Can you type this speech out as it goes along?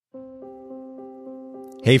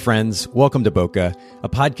Hey friends, welcome to Bokeh, a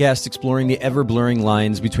podcast exploring the ever-blurring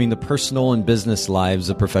lines between the personal and business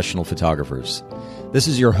lives of professional photographers. This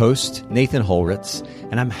is your host, Nathan Holritz,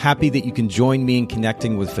 and I'm happy that you can join me in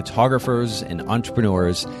connecting with photographers and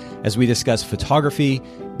entrepreneurs as we discuss photography,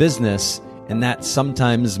 business, and that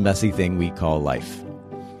sometimes messy thing we call life.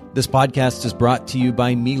 This podcast is brought to you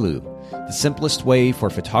by Milu, the simplest way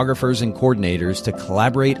for photographers and coordinators to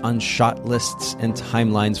collaborate on shot lists and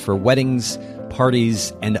timelines for weddings,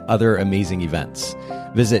 parties, and other amazing events.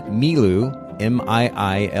 Visit Milu,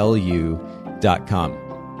 MIILU.com.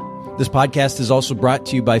 This podcast is also brought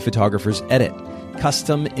to you by Photographers Edit,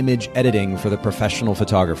 custom image editing for the professional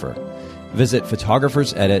photographer. Visit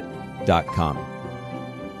photographersedit.com.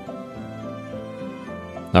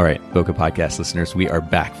 All right, Bokeh Podcast listeners, we are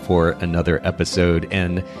back for another episode,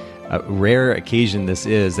 and a rare occasion this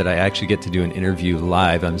is that I actually get to do an interview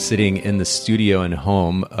live. I'm sitting in the studio and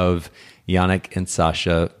home of Yaneck and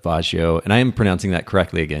Sasha Wasio, and I am pronouncing that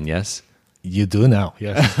correctly again, yes? You do now,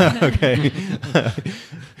 yes. Okay.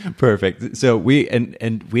 Perfect. So we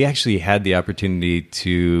actually had the opportunity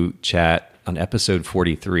to chat on episode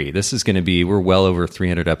 43. This is going to be, we're well over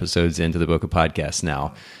 300 episodes into the Bokeh Podcast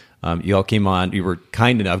now. You all came on, you were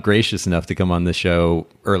kind enough, gracious enough to come on the show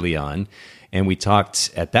early on. And we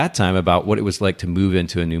talked at that time about what it was like to move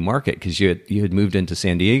into a new market, because you had moved into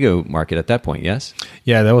San Diego market at that point, yes?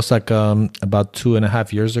 Yeah, that was like about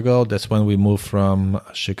 2.5 years ago. That's when we moved from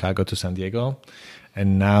Chicago to San Diego.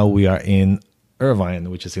 And now we are in Irvine,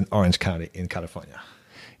 which is in Orange County in California.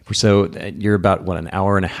 So you're about, an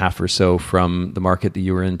hour and a half or so from the market that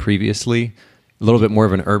you were in previously? A little bit more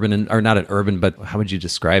of an urban, or not an urban, but how would you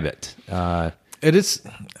describe it? It is,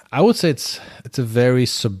 I would say it's a very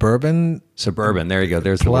suburban. Suburban, there you go.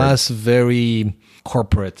 There's plus the word. Very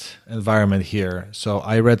corporate environment here. So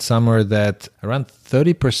I read somewhere that around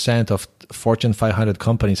 30% of Fortune 500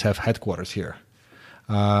 companies have headquarters here.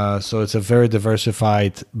 So it's a very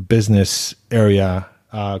diversified business area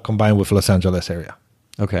combined with Los Angeles area.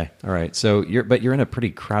 Okay, all right. So you're in a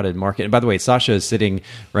pretty crowded market. And by the way, Sasha is sitting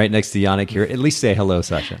right next to Yaneck here. At least say hello,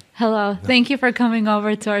 Sasha. Hello. Thank you for coming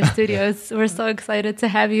over to our studios. We're so excited to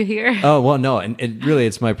have you here. Oh, well, no, and really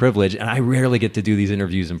it's my privilege. And I rarely get to do these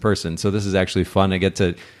interviews in person. So this is actually fun. I get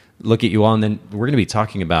to look at you all. And then we're going to be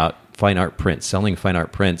talking about fine art prints, selling fine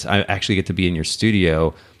art prints. I actually get to be in your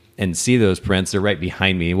studio and see those prints. They're right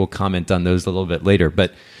behind me. We'll comment on those a little bit later.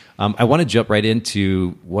 But I want to jump right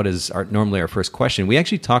into what is normally our first question. We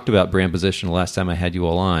actually talked about brand position the last time I had you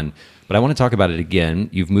all on, but I want to talk about it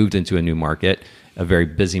again. You've moved into a new market, a very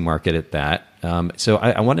busy market at that. So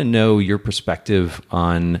I want to know your perspective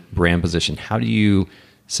on brand position. How do you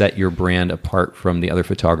set your brand apart from the other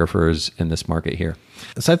photographers in this market here?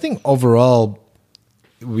 So I think overall,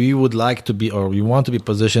 we would like to be, or we want to be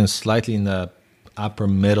positioned slightly in the upper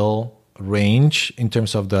middle range in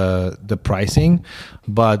terms of the pricing,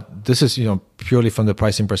 but this is purely from the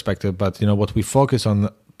pricing perspective. But what we focus on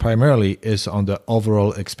primarily is on the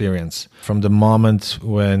overall experience. From the moment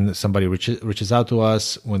when somebody reaches out to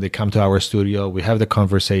us, when they come to our studio, we have the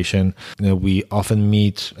conversation. We often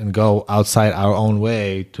meet and go outside our own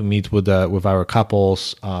way to meet with our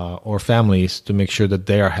couples or families to make sure that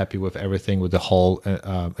they are happy with everything, with the whole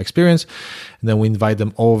experience. And then we invite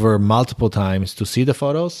them over multiple times to see the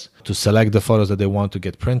photos, to select the photos that they want to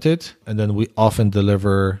get printed, and then we often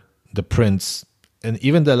deliver the prints and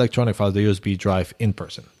even the electronic files, the USB drive, in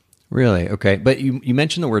person. Really? Okay. But you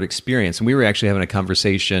mentioned the word experience, and we were actually having a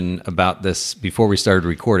conversation about this before we started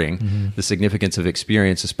recording, the significance of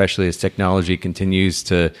experience, especially as technology continues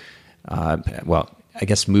to,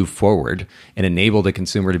 move forward and enable the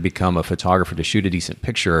consumer to become a photographer, to shoot a decent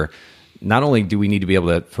picture. Not only do we need to be able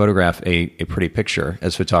to photograph a pretty picture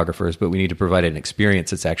as photographers, but we need to provide an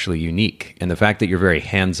experience that's actually unique. And the fact that you're very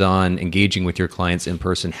hands-on, engaging with your clients in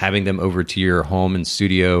person, having them over to your home and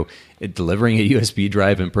studio, delivering a USB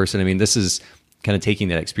drive in person, I mean, this is kind of taking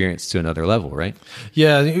that experience to another level, right?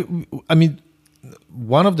 Yeah, I mean,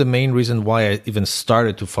 one of the main reasons why I even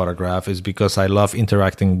started to photograph is because I love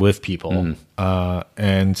interacting with people.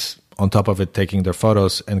 And on top of it, taking their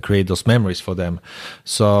photos and create those memories for them.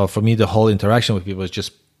 So for me, the whole interaction with people is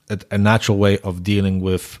just a natural way of dealing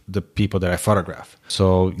with the people that I photograph.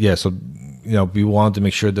 So we want to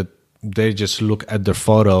make sure that they just look at their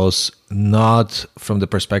photos, not from the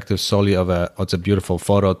perspective solely of it's a beautiful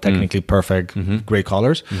photo, technically perfect, great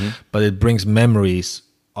colors, but it brings memories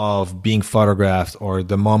of being photographed, or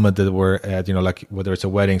the moment that we're at, like whether it's a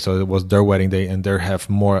wedding, so it was their wedding day, and they have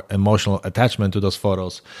more emotional attachment to those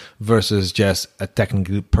photos versus just a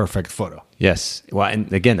technically perfect photo. Yes. Well,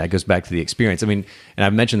 and again, that goes back to the experience. I mean, and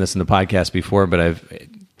I've mentioned this in the podcast before, but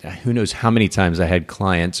who knows how many times I had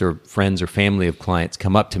clients or friends or family of clients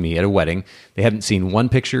come up to me at a wedding. They haven't seen one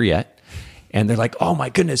picture yet. And they're like, oh my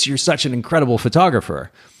goodness, you're such an incredible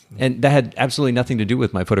photographer. And that had absolutely nothing to do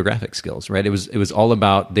with my photographic skills, right? It was all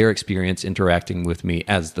about their experience interacting with me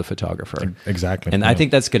as the photographer. Exactly. And I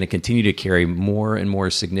think that's going to continue to carry more and more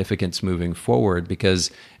significance moving forward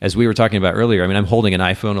because as we were talking about earlier, I mean, I'm holding an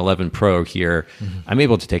iPhone 11 Pro here. I'm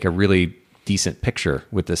able to take a really decent picture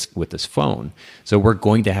with this phone. So we're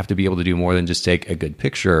going to have to be able to do more than just take a good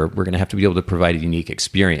picture. We're going to have to be able to provide a unique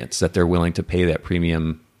experience that they're willing to pay that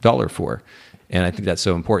premium dollar for. And I think that's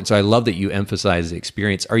so important. So I love that you emphasize the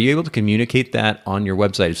experience. Are you able to communicate that on your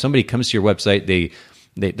website? If somebody comes to your website,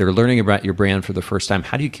 they're learning about your brand for the first time,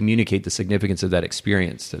 how do you communicate the significance of that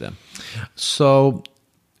experience to them? So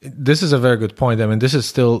this is a very good point. I mean, this is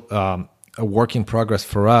still a work in progress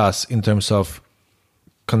for us in terms of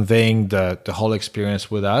conveying the whole experience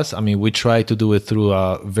with us. I mean, we try to do it through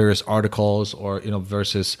various articles or, and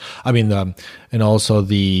also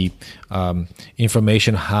the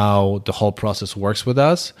information how the whole process works with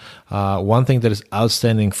us. One thing that is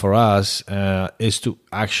outstanding for us is to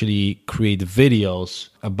actually create videos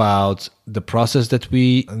about the process that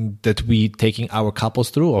we taking our couples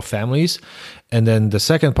through or families. And then the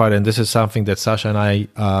second part, and this is something that Sasha and I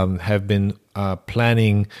have been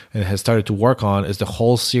planning and has started to work on, is the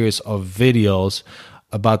whole series of videos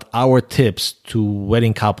about our tips to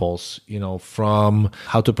wedding couples, from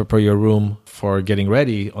how to prepare your room for getting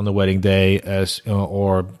ready on the wedding day,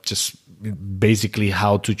 or just basically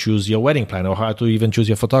how to choose your wedding plan or how to even choose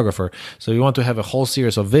your photographer. So you want to have a whole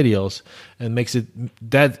series of videos, and makes it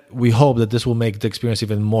that we hope that this will make the experience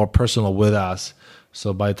even more personal with us.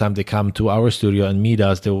 So by the time they come to our studio and meet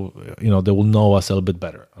us, they will know us a little bit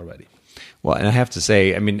better already. Well, and I have to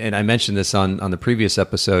say, I mean, and I mentioned this on the previous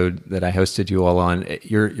episode that I hosted you all on.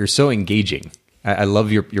 You're so engaging. I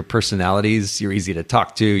love your personalities. You're easy to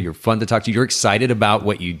talk to. You're fun to talk to. You're excited about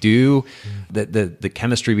what you do. The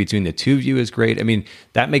chemistry between the two of you is great. I mean,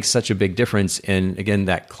 that makes such a big difference in, again,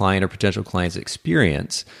 that client or potential client's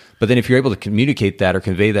experience. But then if you're able to communicate that or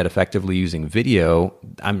convey that effectively using video,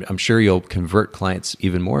 I'm sure you'll convert clients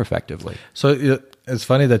even more effectively. So it's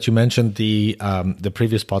funny that you mentioned the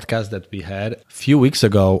previous podcast that we had. A few weeks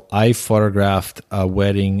ago, I photographed a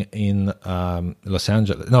wedding in Los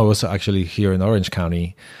Angeles. No, it was actually here in Orange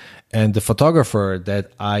County. And the photographer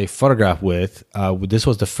that I photographed with, this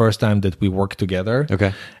was the first time that we worked together.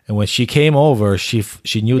 Okay. And when she came over, she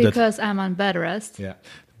knew because I'm on bed rest. Yeah.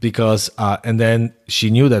 Because and then she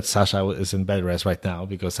knew that Sasha is in bed rest right now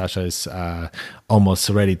because Sasha is almost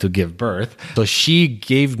ready to give birth. So she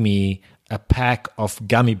gave me a pack of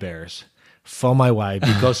gummy bears for my wife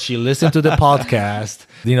because she listened to the podcast,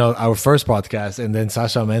 our first podcast, and then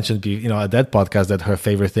Sasha mentioned, at that podcast that her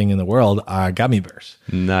favorite thing in the world are gummy bears.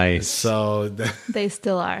 Nice. So they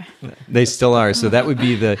still are. They still are. So that would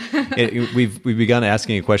be we've begun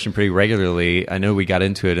asking a question pretty regularly. I know we got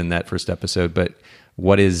into it in that first episode, but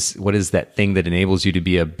what is that thing that enables you to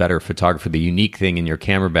be a better photographer, the unique thing in your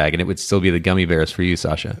camera bag? And it would still be the gummy bears for you,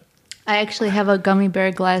 Sasha. I actually have a gummy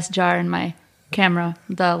bear glass jar in my camera,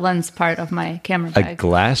 the lens part of my camera bag. A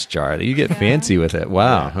glass jar. You get fancy with it.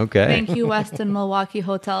 Wow. Okay. Thank you, Westin Milwaukee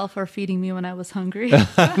Hotel, for feeding me when I was hungry. The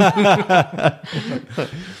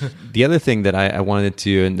other thing that I wanted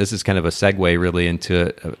to, and this is kind of a segue really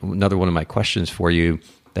into another one of my questions for you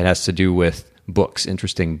that has to do with books,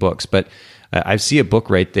 interesting books. But I see a book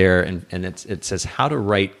right there, and it says How to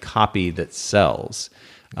Write Copy That Sells.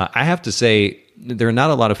 I have to say, there are not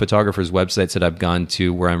a lot of photographers' websites that I've gone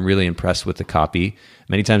to where I'm really impressed with the copy.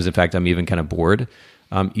 Many times, in fact, I'm even kind of bored.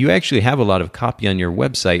 You actually have a lot of copy on your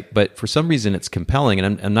website, but for some reason it's compelling,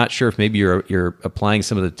 and I'm not sure if maybe you're applying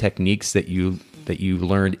some of the techniques that you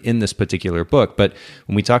learned in this particular book. But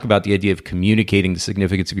when we talk about the idea of communicating the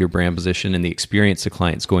significance of your brand position and the experience the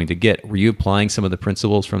client's going to get, were you applying some of the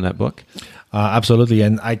principles from that book? Absolutely,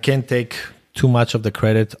 and I can't take too much of the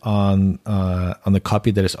credit on the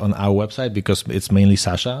copy that is on our website because it's mainly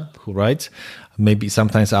Sasha who writes. Maybe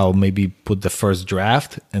sometimes I'll put the first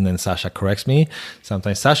draft and then Sasha corrects me.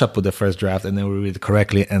 Sometimes Sasha put the first draft and then we read it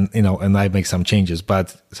correctly and I make some changes.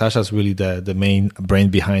 But Sasha's really the main brain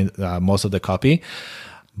behind most of the copy.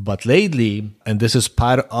 But lately, and this is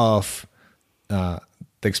part of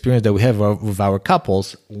the experience that we have with our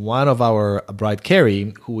couples, one of our bride,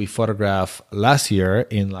 Carrie, who we photographed last year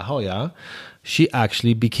in La Jolla, she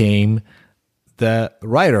actually became the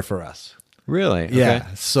writer for us. Really? Yeah. Okay.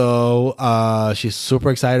 So she's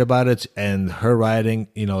super excited about it. And her writing,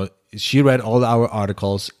 she read all our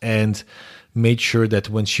articles and made sure that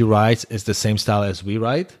when she writes, it's the same style as we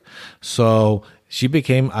write. So she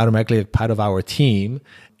became automatically a part of our team.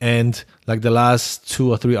 And like the last 2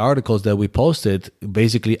 or 3 articles that we posted,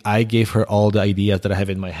 basically I gave her all the ideas that I have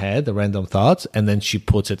in my head, the random thoughts, and then she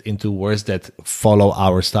puts it into words that follow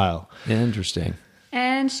our style. Interesting.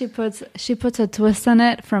 And she puts a twist on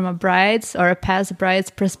it from a bride's or a past bride's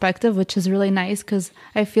perspective, which is really nice because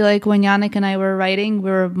I feel like when Yaneck and I were writing, we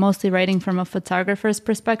were mostly writing from a photographer's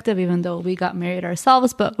perspective, even though we got married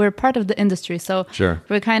ourselves, but we're part of the industry, so Sure.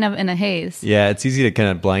 we're kind of in a haze. Yeah, it's easy to kind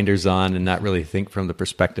of blinders on and not really think from the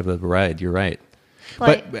perspective of the bride. You're right.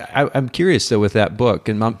 Like- But I'm curious, though, with that book,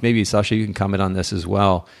 and maybe, Sasha, you can comment on this as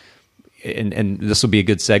well. And this will be a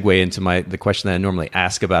good segue into the question that I normally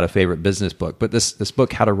ask about a favorite business book. But this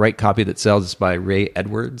book, How to Write Copy That Sells, is by Ray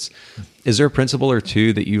Edwards. Is there a principle or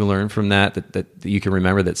two that you learned from that you can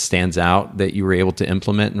remember that stands out that you were able to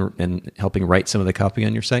implement in helping write some of the copy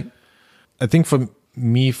on your site? I think for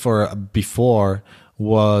me, before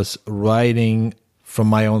was writing from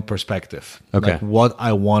my own perspective, Okay. like what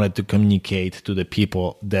I wanted to communicate to the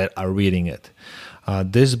people that are reading it.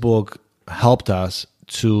 This book helped us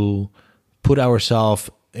to put ourselves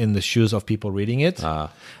in the shoes of people reading it and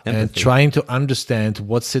empathy. trying to understand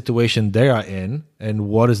what situation they are in and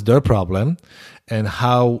what is their problem and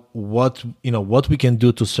what we can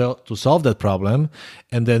do to solve that problem,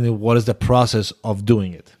 and then what is the process of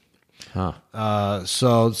doing it.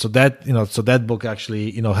 So that book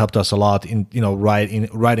actually helped us a lot in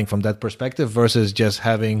writing from that perspective versus just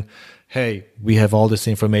having, hey, we have all this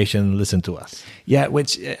information, listen to us. Yeah,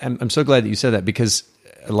 which I'm so glad that you said that, because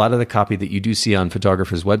a lot of the copy that you do see on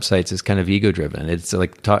photographers' websites is kind of ego-driven. It's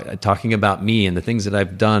like talking about me and the things that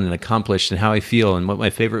I've done and accomplished and how I feel and what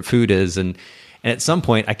my favorite food is. And at some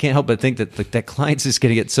point, I can't help but think that client's just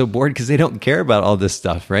going to get so bored because they don't care about all this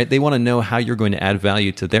stuff, right? They want to know how you're going to add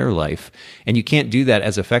value to their life. And you can't do that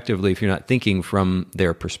as effectively if you're not thinking from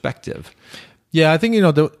their perspective. Yeah, I think,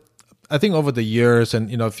 I think over the years,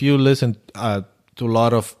 and, if you listen to a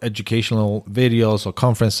lot of educational videos or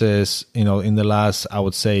conferences, in the last, I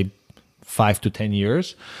would say, 5 to 10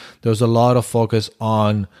 years, there's a lot of focus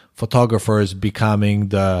on photographers becoming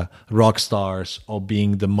the rock stars or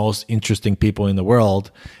being the most interesting people in the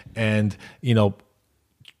world. And,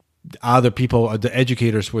 other people, the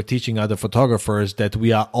educators were teaching other photographers that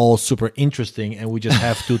we are all super interesting and we just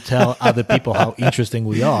have to tell other people how interesting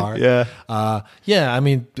we are. Yeah. I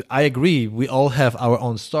mean, I agree. We all have our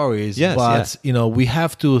own stories, Yes, but, we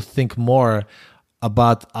have to think more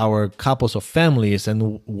about our couples of families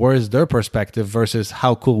and where is their perspective versus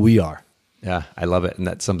how cool we are. Yeah, I love it. And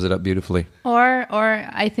that sums it up beautifully. Or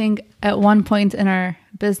I think at one point in our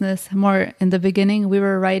business, more in the beginning, we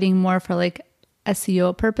were writing more for like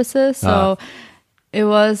SEO purposes. So it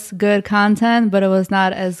was good content, but it was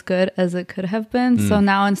not as good as it could have been. So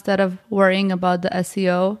now instead of worrying about the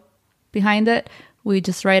SEO behind it, we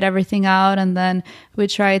just write everything out and then we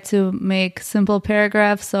try to make simple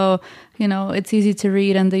paragraphs. So, it's easy to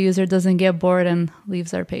read and the user doesn't get bored and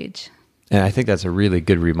leaves our page. And I think that's a really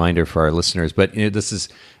good reminder for our listeners. But this is,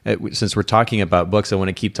 since we're talking about books, I want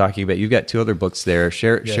to keep talking about. You've got 2 other books there.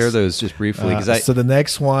 Share those just briefly. So the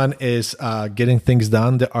next one is Getting Things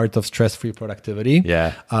Done: The Art of Stress-Free Productivity.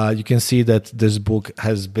 Yeah. You can see that this book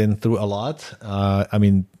has been through a lot. I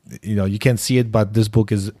mean, you can't see it, but this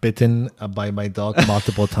book is bitten by my dog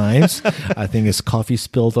multiple times. I think his coffee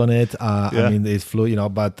spilled on it. I mean, it flew.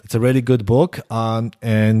 But it's a really good book,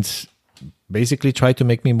 and basically try to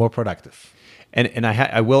make me more productive. And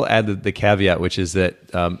I will add the caveat, which is that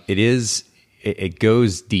it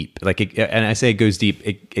goes deep. And I say it goes deep.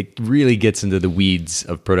 It really gets into the weeds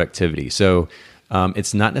of productivity. So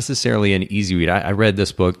it's not necessarily an easy read. I read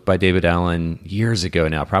this book by David Allen years ago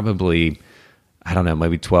now, probably, I don't know,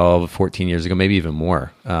 maybe 12, 14 years ago, maybe even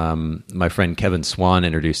more. My friend Kevin Swan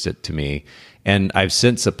introduced it to me. And I've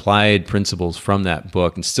since applied principles from that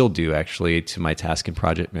book, and still do actually, to my task and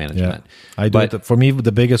project management. Yeah, I do. For me,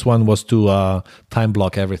 the biggest one was to time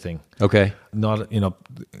block everything. Okay. Not,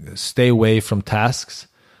 stay away from tasks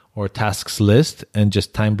or tasks list and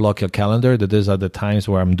just time block your calendar. That these are the times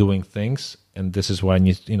where I'm doing things, and this is where I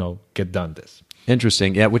need, get done this.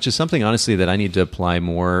 Interesting. Yeah, which is something, honestly, that I need to apply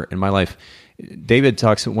more in my life. David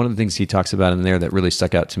talks, one of the things he talks about in there that really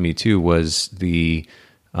stuck out to me too was the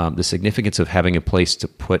significance of having a place to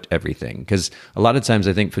put everything. Because a lot of times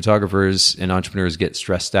I think photographers and entrepreneurs get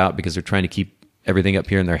stressed out because they're trying to keep everything up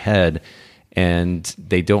here in their head, and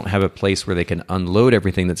they don't have a place where they can unload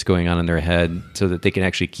everything that's going on in their head so that they can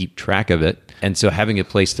actually keep track of it. And so having a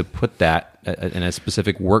place to put that in a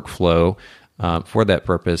specific workflow for that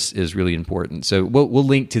purpose is really important. So we'll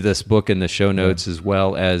link to this book in the show notes, as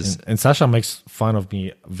well as... And Sasha makes fun of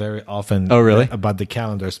me very often. Oh, really? About the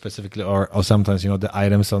calendar specifically, or sometimes, the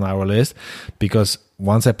items on our list, because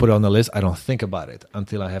once I put it on the list, I don't think about it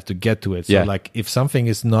until I have to get to it. So Yeah. like if something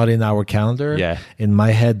is not in our calendar, Yeah. in my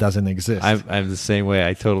head doesn't exist. I'm the same way.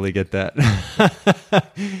 I totally get that.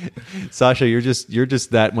 Sasha, you're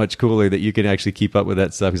just that much cooler that you can actually keep up with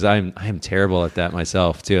that stuff, because I'm terrible at that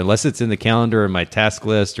myself too. Unless it's in the calendar or my task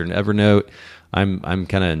list or Evernote, I'm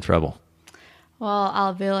kind of in trouble. Well,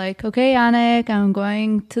 I'll be like, okay, Yaneck, I'm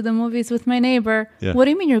going to the movies with my neighbor. Yeah. What do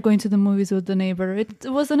you mean you're going to the movies with the neighbor? It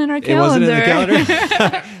wasn't in our It calendar. wasn't in the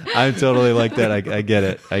calendar. I'm totally like that. I get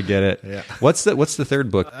it. Yeah. What's the third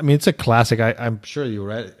book? I mean, it's a classic. I'm sure you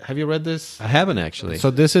read. Have you read this? I haven't actually. So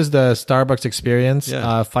this is the Starbucks experience.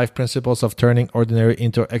 Yeah. 5 principles of turning ordinary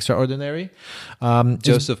into extraordinary.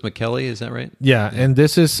 Joseph McKelly, is that right? Yeah, and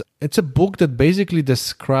it's a book that basically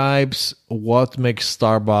describes what makes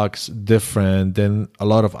Starbucks different than a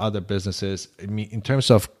lot of other businesses. I mean, in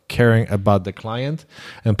terms of caring about the client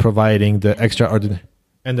and providing the extraordinary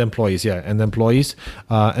and employees,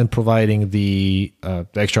 and providing the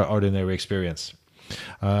extraordinary experience.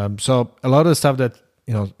 So a lot of the stuff that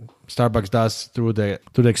Starbucks does through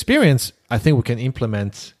the experience, I think we can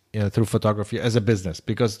implement through photography as a business,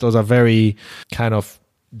 because those are very kind of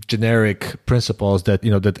generic principles that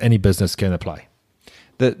that any business can apply.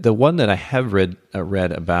 The one that I have read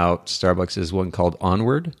about Starbucks is one called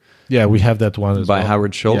Onward. Yeah, we have that one as by well.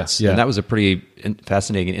 Howard Schultz. Yeah. And that was a pretty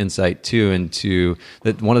fascinating insight too into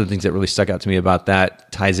that. One of the things that really stuck out to me about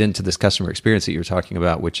that ties into this customer experience that you're talking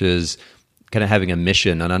about, which is kind of having a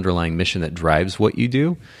mission, an underlying mission that drives what you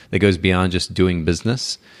do, that goes beyond just doing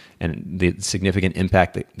business, and the significant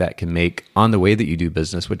impact that can make on the way that you do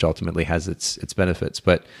business, which ultimately has its benefits.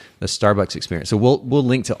 But the Starbucks experience. So we'll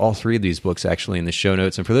link to all three of these books actually in the show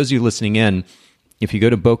notes. And for those of you listening in, if you go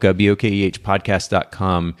to Boca, BOKEH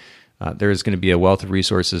podcast.com, there's going to be a wealth of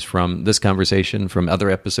resources from this conversation, from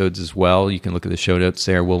other episodes as well. You can look at the show notes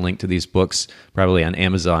there. We'll link to these books probably on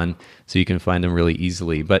Amazon, so you can find them really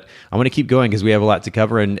easily. But I want to keep going because we have a lot to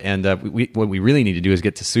cover, and what we really need to do is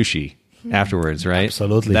get to sushi afterwards, right?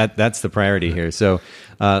 Absolutely. That's the priority here. So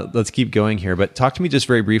let's keep going here. But talk to me just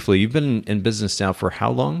very briefly. You've been in business now for how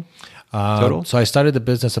long total? So I started the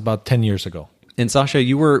business about 10 years ago. And Sasha,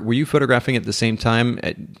 were you photographing at the same time?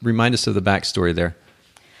 Remind us of the backstory there.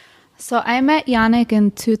 So I met Yaneck in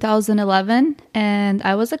 2011, and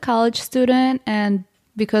I was a college student, and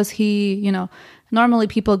because he, normally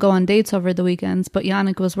people go on dates over the weekends, but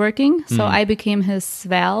Yaneck was working, so I became his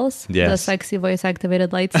Svals, the sexy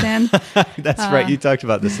voice-activated light stand. That's right. You talked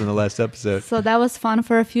about this in the last episode. So that was fun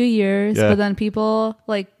for a few years, but then people,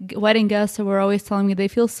 like wedding guests, were always telling me they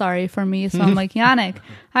feel sorry for me, so I'm like, Yaneck,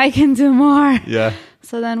 I can do more. Yeah.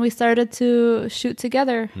 So then we started to shoot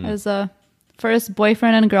together as a first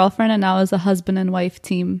boyfriend and girlfriend, and now as a husband and wife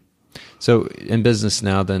team. So in business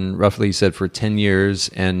now, then roughly you said for 10 years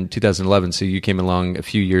and 2011, so you came along a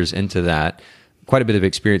few years into that, quite a bit of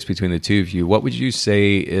experience between the two of you. What would you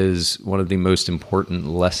say is one of the most important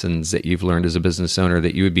lessons that you've learned as a business owner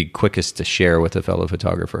that you would be quickest to share with a fellow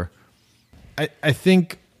photographer? I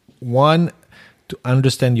think, one, to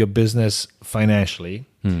understand your business financially.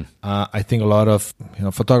 I think a lot of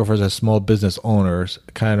photographers as small business owners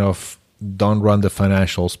kind of don't run the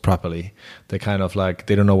financials properly. They kind of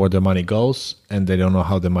they don't know where their money goes, and they don't know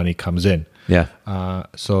how the money comes in. Yeah.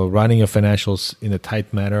 So running your financials in a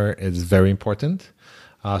tight manner is very important.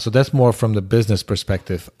 So that's more from the business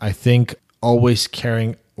perspective. I think always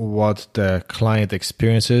caring what the client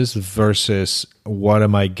experiences versus what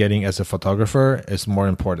am I getting as a photographer is more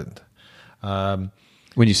important.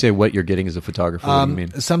 When you say what you're getting as a photographer, what do you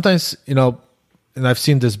mean? Sometimes, and I've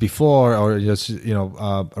seen this before, or just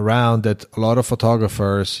around, that a lot of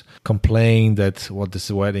photographers complain that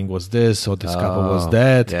this wedding was this, or this couple was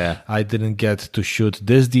that. Yeah. I didn't get to shoot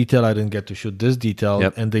this detail. I didn't get to shoot this detail.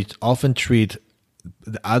 Yep. And they often treat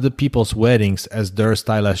the other people's weddings as their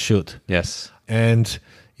stylist shoot. Yes. And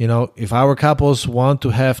if our couples want to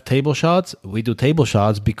have table shots, we do table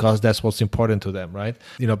shots because that's what's important to them, right?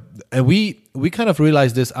 And we kind of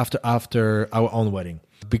realized this after our own wedding,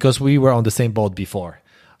 because we were on the same boat before.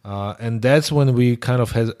 And that's when we kind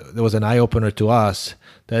of there was an eye-opener to us.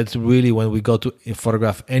 That's really when we go to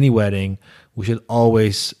photograph any wedding, we should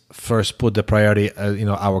always first put the priority,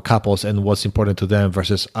 our couples and what's important to them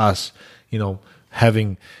versus us,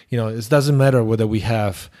 having, it doesn't matter whether we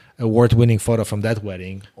have award-winning photo from that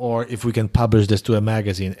wedding or if we can publish this to a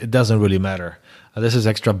magazine. It doesn't really matter. This is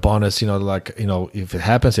extra bonus, if it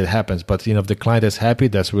happens, it happens. But, if the client is happy,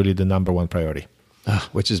 that's really the number one priority.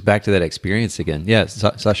 Which is back to that experience again. Yeah,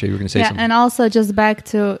 Sasha, you were going to say something. Yeah, and also just back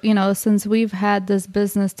to, since we've had this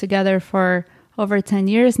business together for over 10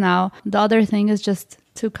 years now, the other thing is just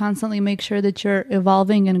to constantly make sure that you're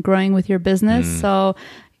evolving and growing with your business. So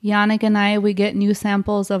Yaneck and I, we get new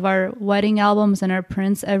samples of our wedding albums and our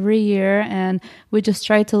prints every year. And we just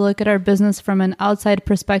try to look at our business from an outside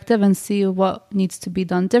perspective and see what needs to be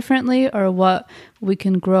done differently or what we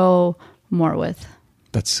can grow more with.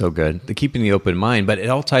 That's so good. The keeping the open mind, but it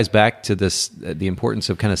all ties back to this, the importance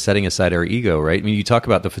of kind of setting aside our ego, right? I mean, you talk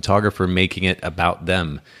about the photographer making it about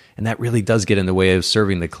them, and that really does get in the way of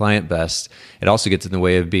serving the client best. It also gets in the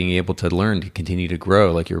way of being able to learn to continue to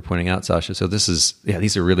grow, like you were pointing out, Sasha. So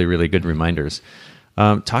these are really, really good reminders.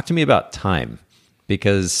 Talk to me about time,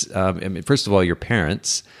 because I mean, first of all, your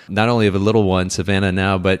parents, not only have a little one, Savannah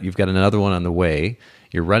now, but you've got another one on the way.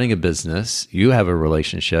 You're running a business. You have a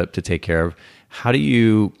relationship to take care of. How do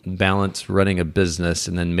you balance running a business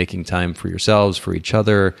and then making time for yourselves, for each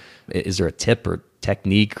other? Is there a tip or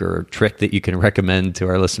technique or trick that you can recommend to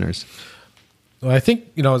our listeners? Well, I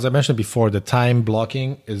think, as I mentioned before, the time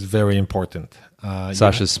blocking is very important.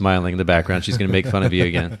 Sasha's smiling in the background. She's going to make fun of you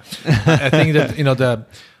again. I think that,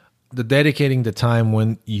 the dedicating the time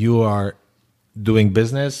when you are doing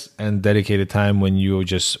business and dedicated time when you're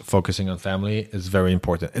just focusing on family is very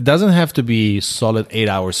important. It doesn't have to be solid 8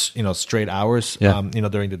 hours, straight hours,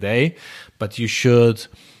 during the day, but you should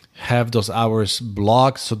have those hours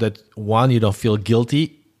blocked so that one, you don't feel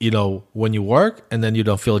guilty, when you work, and then you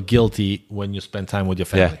don't feel guilty when you spend time with your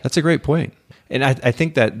family. Yeah, that's a great point. And I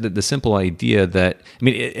think that the simple idea that, I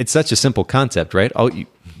mean, it's such a simple concept, right?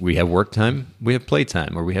 We have work time, we have play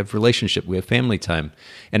time, or we have relationship, we have family time.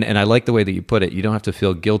 And I like the way that you put it. You don't have to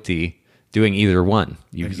feel guilty doing either one.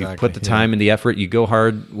 You put the time and the effort. You go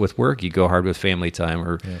hard with work, you go hard with family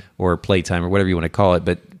time or play time or whatever you want to call it.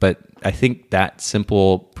 But I think that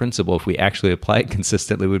simple principle, if we actually apply it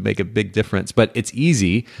consistently, would make a big difference. But it's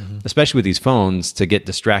easy, especially with these phones, to get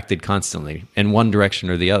distracted constantly in one direction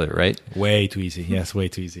or the other, right? Way too easy. Yes, way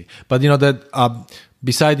too easy. But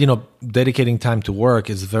besides, dedicating time to work,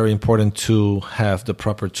 it's very important to have the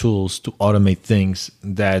proper tools to automate things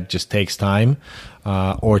that just takes time,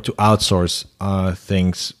 or to outsource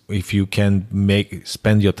things if you can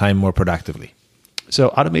spend your time more productively. So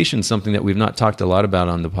automation is something that we've not talked a lot about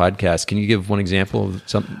on the podcast. Can you give one example of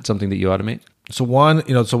something that you automate? So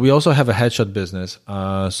so we also have a headshot business.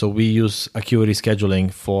 So we use Acuity scheduling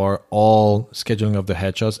for all scheduling of the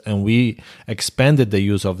headshots, and we expanded the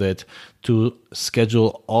use of it to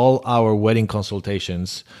schedule all our wedding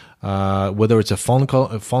consultations, whether it's a phone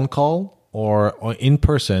call or in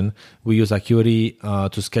person. We use Acuity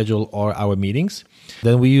to schedule all our meetings.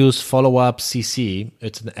 Then we use Follow Up CC.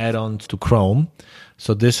 It's an add-on to Chrome.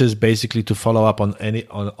 So this is basically to follow up on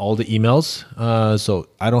all the emails. So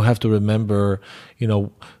I don't have to remember,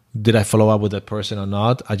 did I follow up with that person or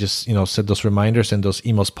not? I just, set those reminders and those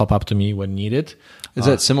emails pop up to me when needed. Is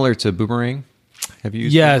that similar to Boomerang? Have you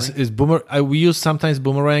used Boomerang? Yes, we use sometimes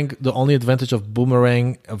Boomerang. The only advantage of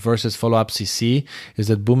Boomerang versus Follow Up CC is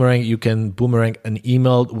that Boomerang, you can Boomerang an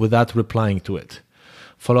email without replying to it.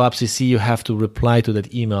 Follow Up CC, you have to reply to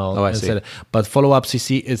that email. Oh, I see. But Follow Up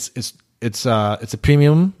CC it's a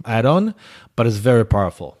premium add-on, but it's very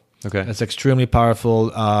powerful. Okay, it's extremely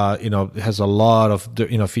powerful. It has a lot of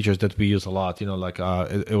features that we use a lot.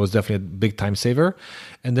 It was definitely a big time saver.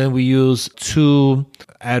 And then we use 2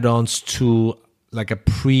 add-ons to like a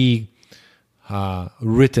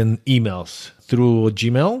written emails through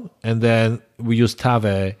Gmail, and then we use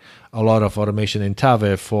Tave, a lot of automation in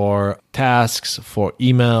Tave for tasks, for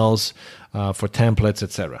emails, for templates,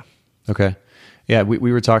 etc. Okay. Yeah,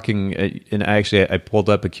 we were talking, and I pulled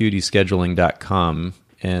up AcuityScheduling.com,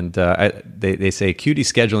 and they say Acuity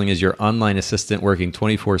Scheduling is your online assistant working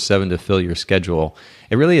 24/7 to fill your schedule.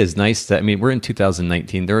 It really is nice that, we're in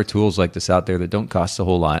 2019. There are tools like this out there that don't cost a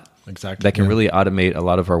whole lot. Exactly. That can really automate a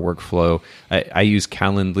lot of our workflow. I use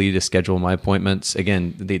Calendly to schedule my appointments.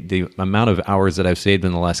 Again, the amount of hours that I've saved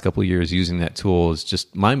in the last couple of years using that tool is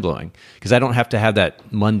just mind-blowing, because I don't have to have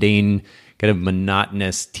that mundane, kind of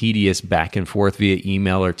monotonous, tedious back and forth via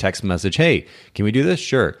email or text message. Hey, can we do this?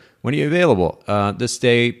 Sure. When are you available? This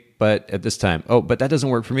day, but at this time. Oh, but that doesn't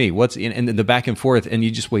work for me. And the back and forth, and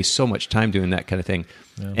you just waste so much time doing that kind of thing.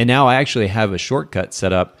 Yeah. And now I actually have a shortcut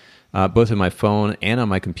set up, both on my phone and on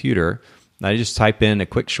my computer. I just type in a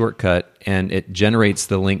quick shortcut, and it generates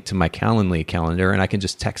the link to my Calendly calendar, and I can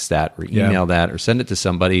just text that or email that or send it to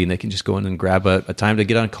somebody, and they can just go in and grab a time to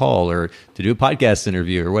get on call or to do a podcast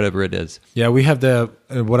interview or whatever it is. Yeah, we have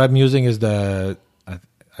what I'm using is I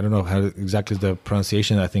don't know how exactly the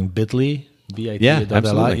pronunciation. I think Bitly. BIT. Yeah,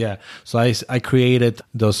 absolutely. Yeah. So I created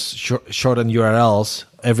those shortened URLs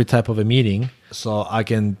every type of a meeting. So I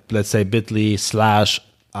can, let's say, Bitly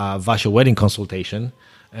 / Wasio wedding consultation.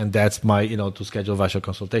 And that's my, to schedule Wasio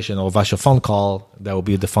consultation or Wasio phone call. That will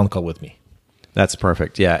be the phone call with me. That's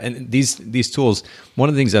perfect. Yeah. And these tools, one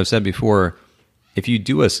of the things I've said before, if you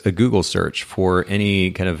do a Google search for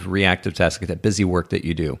any kind of reactive task, like that busy work that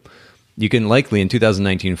you do, you can likely in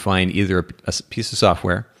 2019 find either a piece of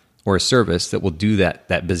software or a service that will do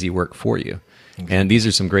that busy work for you. Okay. And these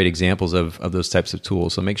are some great examples of those types of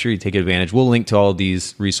tools. So make sure you take advantage. We'll link to all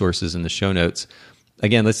these resources in the show notes.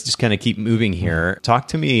 Again, let's just kind of keep moving here. Talk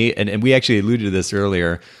to me, and we actually alluded to this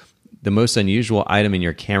earlier, the most unusual item in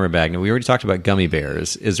your camera bag. Now, we already talked about gummy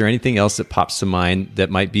bears. Is there anything else that pops to mind that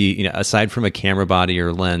might be, aside from a camera body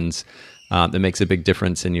or lens, that makes a big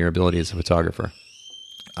difference in your ability as a photographer?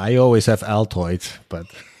 I always have Altoids, but...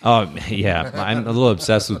 Oh, yeah. I'm a little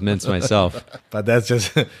obsessed with mints myself. But that's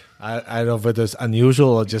just... I don't know if it's unusual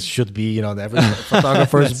or just should be, every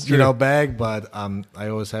photographer's, bag, but I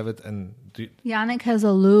always have it. And Yaneck has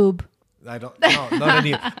a lube. I don't know, not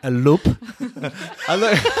any a loop.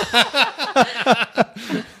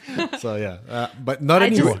 So yeah, but not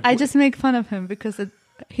anymore. I just make fun of him because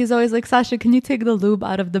he's always like, Sasha, can you take the lube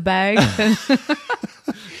out of the bag?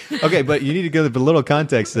 Okay, but you need to give a little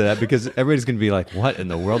context to that because everybody's going to be like, what in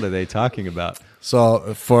the world are they talking about?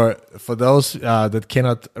 So for those that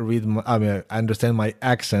cannot read, I understand my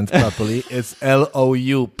accent properly. It's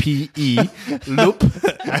L-O-U-P-E, loop.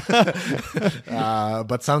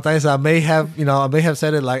 But sometimes I may have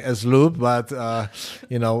said it like as loop, but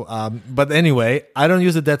but anyway, I don't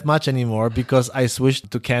use it that much anymore because I switched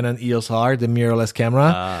to Canon EOS R, the mirrorless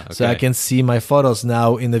camera, okay. So I can see my photos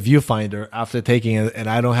now in the viewfinder after taking it, and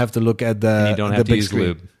I don't have to look at the. And you don't have to big use screen.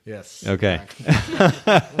 lube. Yes. Okay.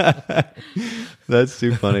 That's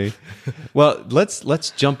too funny. Well, let's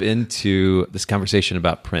jump into this conversation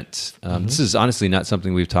about print. This is honestly not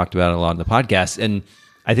something we've talked about a lot in the podcast, and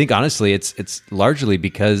I think honestly it's largely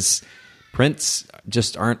because prints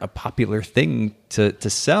just aren't a popular thing to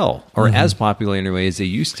sell, or as popular anyway as they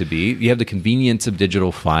used to be. You have the convenience of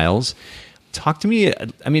digital files. Talk to me.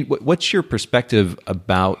 I mean, what's your perspective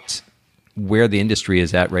about where the industry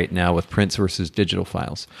is at right now with prints versus digital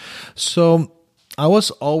files? So I was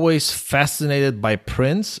always fascinated by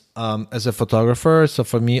prints as a photographer. So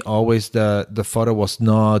for me, always the photo was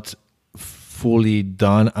not fully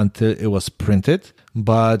done until it was printed.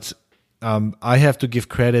 But I have to give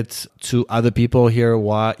credit to other people here,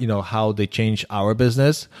 how they change our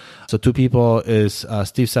business. So two people is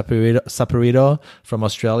Steve Saperito from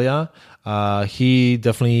Australia. He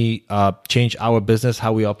definitely changed our business,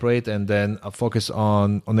 how we operate, and then focus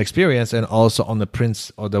on experience and also on the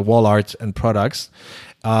prints or the wall art and products.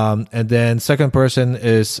 And then second person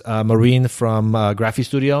is Maureen from Graphy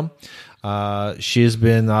Studio. She's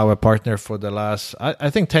been our partner for the last,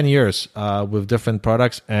 I think, 10 years with different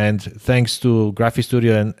products. And thanks to Graphy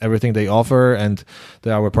Studio and everything they offer and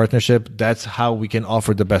our partnership, that's how we can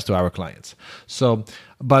offer the best to our clients. So,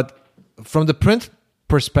 but from the print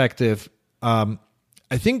perspective, I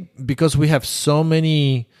think because we have so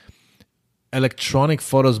many electronic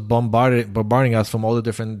photos bombarding us from all the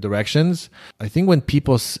different directions, I think when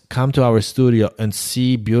people come to our studio and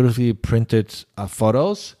see beautifully printed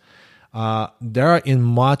photos, they are in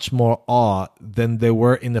much more awe than they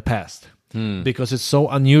were in the past because it's so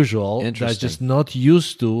unusual. They're just not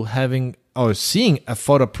used to having or seeing a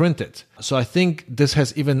photo printed. So I think this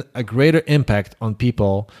has even a greater impact on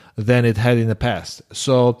people than it had in the past.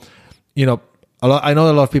 So, I know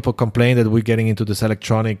a lot of people complain that we're getting into this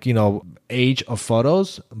electronic, age of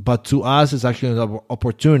photos, but to us, it's actually an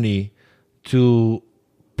opportunity to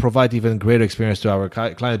provide even greater experience to our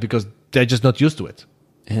clients because they're just not used to it.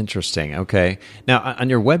 Interesting. Okay. Now, on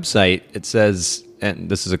your website, it says, and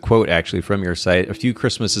this is a quote actually from your site, a few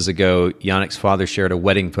Christmases ago, Yaneck's father shared a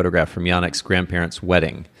wedding photograph from Yaneck's grandparents'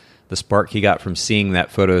 wedding. The spark he got from seeing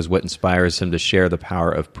that photo is what inspires him to share the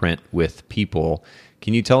power of print with people.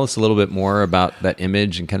 Can you tell us a little bit more about that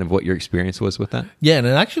image and kind of what your experience was with that? Yeah, and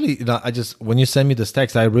actually, when you send me this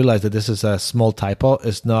text, I realized that this is a small typo.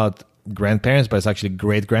 It's not grandparents, but it's actually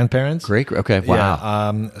great grandparents. Great. Okay.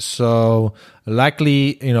 Wow. Yeah, so luckily,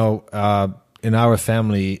 in our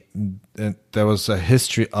family, there was a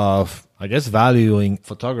history of, I guess, valuing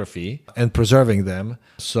photography and preserving them.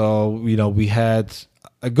 So, we had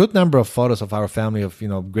a good number of photos of our family of,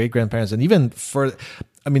 great grandparents, and even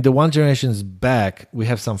the one generations back, we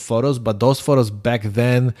have some photos, but those photos back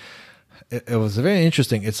then, it was very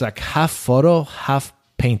interesting. It's like half photo, half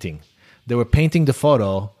painting. They were painting the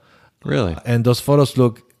photo. Really? And those photos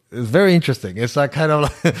look very interesting. It's like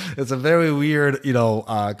it's a very weird,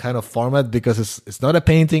 kind of format because it's not a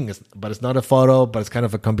painting, but it's not a photo, but it's kind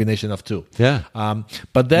of a combination of two. Yeah.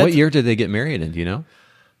 But that. What year did they get married in? Do you know?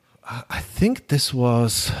 I think this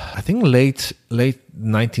was, late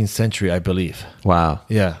 19th century, I believe. Wow.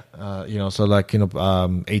 Yeah. So like,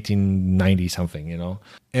 1890 something,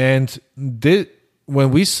 and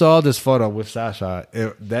when we saw this photo with Sasha,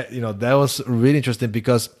 that was really interesting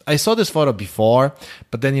because I saw this photo before,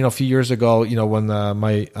 but then, a few years ago, when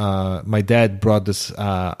my dad brought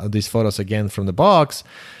these photos again from the box,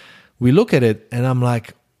 we look at it and I'm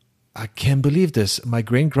like, I can't believe this. My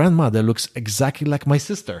great-grandmother looks exactly like my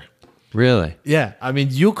sister. Really? Yeah. I mean,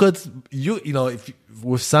 if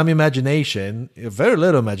with some imagination, very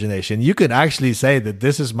little imagination, you could actually say that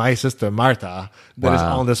this is my sister Marta that is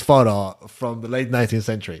on this photo from the late 19th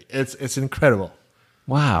century. It's incredible.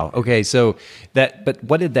 Wow. Okay. So but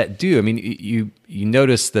what did that do? I mean, you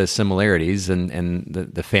notice the similarities and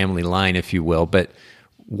the family line, if you will, but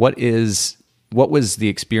what was the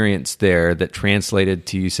experience there that translated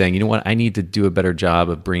to you saying, you know what, I need to do a better job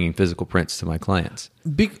of bringing physical prints to my clients?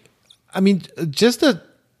 Just the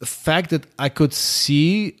fact that I could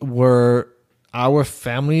see where our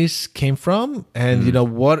families came from and,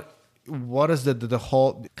 what is the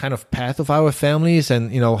whole kind of path of our families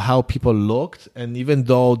and, how people looked. And even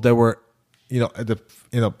though there were, at the,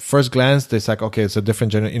 first glance, it's like, okay, it's a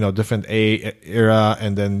different different era.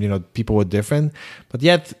 And then, people were different, but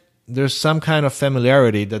yet there's some kind of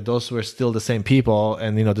familiarity that those were still the same people.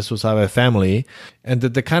 And, this was our family. And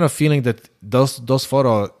the kind of feeling that those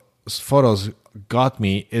photos got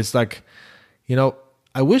me is like,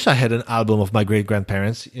 I wish I had an album of my great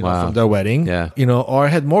grandparents, from their wedding, or I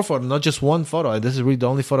had more photos, not just one photo. This is really the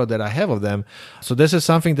only photo that I have of them. So this is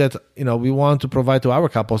something that, we want to provide to our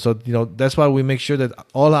couple. So, that's why we make sure that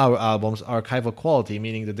all our albums are archival quality,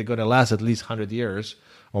 meaning that they're going to last at least 100 years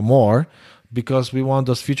or more, because we want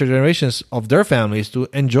those future generations of their families to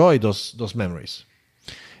enjoy those memories.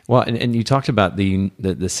 Well, and you talked about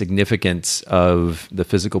the significance of the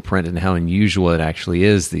physical print and how unusual it actually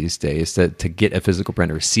is these days to get a physical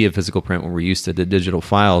print or see a physical print when we're used to the digital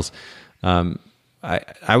files.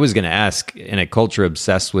 I was going to ask, in a culture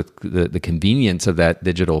obsessed with the convenience of that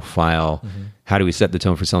digital file, how do we set the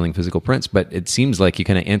tone for selling physical prints? But it seems like you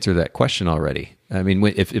kind of answered that question already. I mean,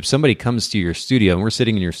 if somebody comes to your studio, and we're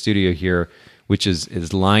sitting in your studio here, which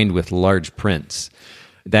is lined with large prints,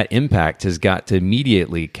 that impact has got to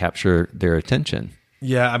immediately capture their attention.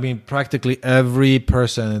 Yeah, I mean, practically every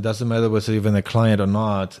person, it doesn't matter whether it's even a client or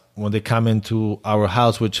not, when they come into our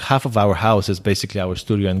house, which half of our house is basically our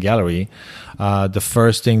studio and gallery, the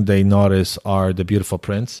first thing they notice are the beautiful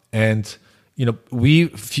prints. And,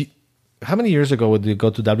 how many years ago would you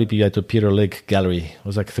go to WPI to Peter Lake Gallery? It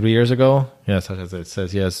was like 3 years ago? Yes, as it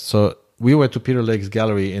says, yes. So we were to Peter Lake's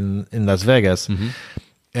gallery in Las Vegas,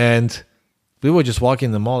 and we were just walking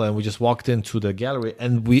in the mall, and we just walked into the gallery,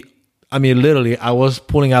 and literally, I was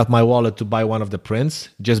pulling out my wallet to buy one of the prints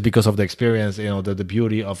just because of the experience, the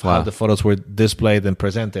beauty of how the photos were displayed and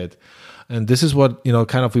presented. And this is what,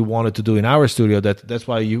 kind of we wanted to do in our studio. That's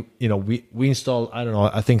why we installed,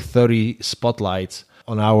 I think 30 spotlights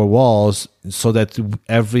on our walls so that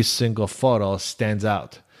every single photo stands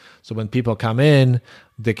out. So when people come in,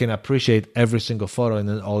 they can appreciate every single photo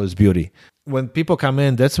in all its beauty. When people come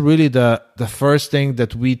in, that's really the first thing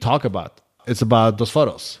that we talk about. It's about those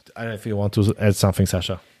photos. I don't know if you want to add something,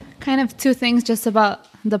 Sasha. Kind of two things just about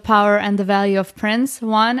the power and the value of prints.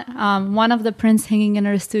 One of the prints hanging in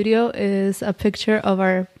our studio is a picture of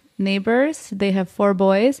our neighbors. They have 4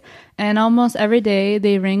 boys, and almost every day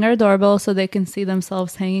they ring our doorbell so they can see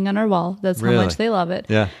themselves hanging on our wall. That's how much they love it.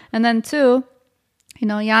 Yeah. And then 2,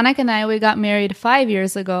 Yaneck and I, we got married 5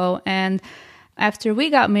 years ago, and after we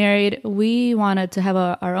got married, we wanted to have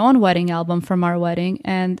our own wedding album from our wedding,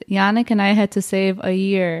 and Yaneck and I had to save a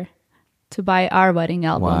year to buy our wedding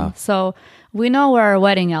album. Wow. So we know where our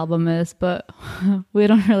wedding album is, but we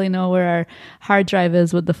don't really know where our hard drive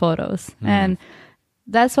is with the photos. And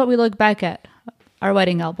that's what we look back at, our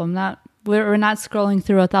wedding album. We're not scrolling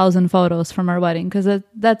through 1,000 photos from our wedding, because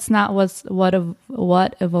that's not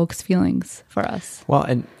what evokes feelings for us. Well,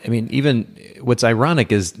 and I mean, even what's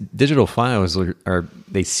ironic is digital files are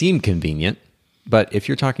they seem convenient, but if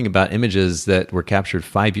you're talking about images that were captured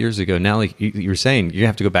 5 years ago, now, like you're saying, you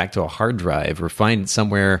have to go back to a hard drive or find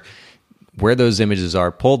somewhere where those images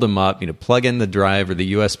are, pull them up, plug in the drive or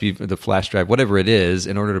the USB or the flash drive, whatever it is,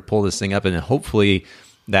 in order to pull this thing up, and then hopefully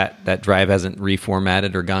that drive hasn't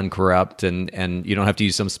reformatted or gone corrupt, and you don't have to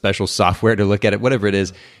use some special software to look at it, whatever it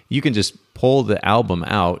is. You can just pull the album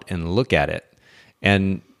out and look at it.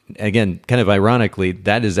 And again, kind of ironically,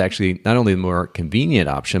 that is actually not only the more convenient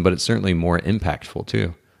option, but it's certainly more impactful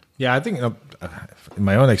too. Yeah, I think in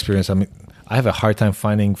my own experience, I have a hard time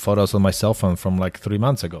finding photos on my cell phone from like 3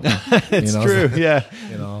 months ago. It's true, yeah.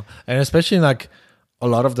 And especially like a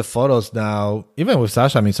lot of the photos now, even with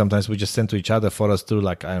Sasha, I mean, sometimes we just send to each other photos through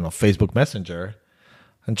like, I don't know, Facebook Messenger,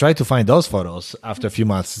 and try to find those photos after a few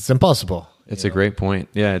months. It's impossible. It's a great point.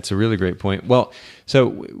 Yeah, it's a really great point. Well, so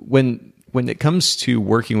when it comes to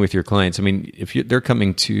working with your clients, I mean, if they're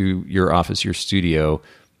coming to your office, your studio,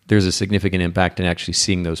 there's a significant impact in actually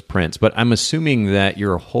seeing those prints. But I'm assuming that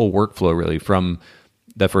your whole workflow, really, from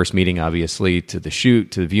the first meeting, obviously, to the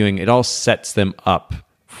shoot, to the viewing, it all sets them up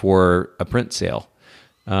for a print sale.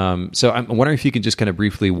 So I'm wondering if you could just kind of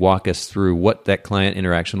briefly walk us through what that client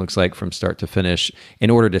interaction looks like from start to finish in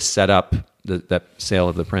order to set up that sale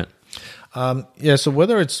of the print. So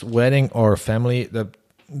whether it's wedding or family,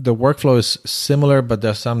 the workflow is similar, but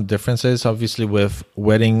there's some differences. Obviously, with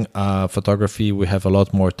wedding photography, we have a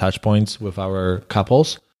lot more touch points with our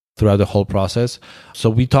couples throughout the whole process. So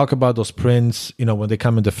we talk about those prints, when they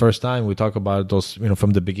come in the first time, we talk about those,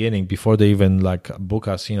 from the beginning, before they even like book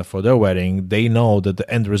us, for their wedding. They know that the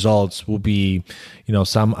end results will be,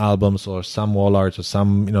 some albums or some wall art or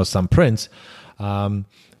some prints.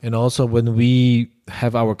 And also when we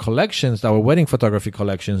have our collections, our wedding photography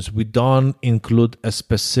collections, we don't include a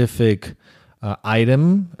specific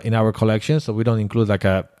item in our collection. So we don't include like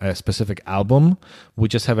a specific album. We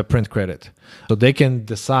just have a print credit. So they can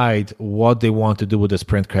decide what they want to do with this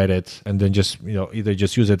print credit, and then just, either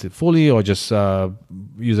just use it fully or just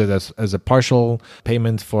use it as a partial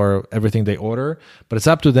payment for everything they order. But it's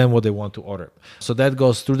up to them what they want to order. So that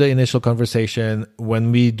goes through the initial conversation.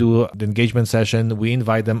 When we do the engagement session, we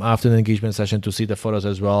invite them after the engagement session to see the photos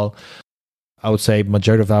as well. I would say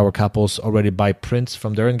majority of our couples already buy prints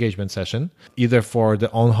from their engagement session, either for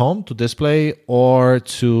their own home to display or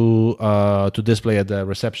to display at the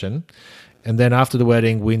reception. And then after the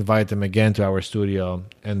wedding, we invite them again to our studio,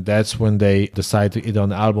 and that's when they decide to either on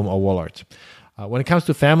the album or wall art. When it comes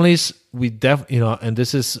to families, we and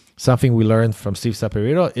this is something we learned from Steve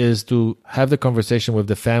Saperito, is to have the conversation with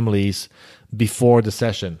the families before the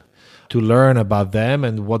session, to learn about them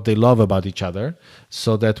and what they love about each other,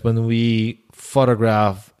 so that when we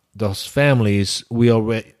photograph those families,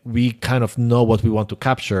 we kind of know what we want to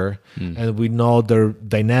capture, and we know their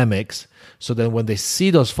dynamics. So then when they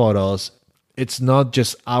see those photos, it's not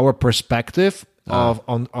just our perspective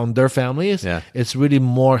on their families. Yeah. It's really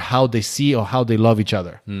more how they see or how they love each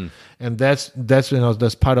other, and that's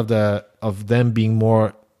part of them being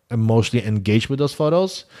more emotionally engaged with those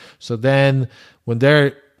photos. So then when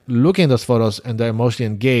they're looking at those photos and they're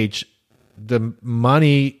emotionally engaged, the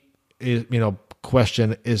money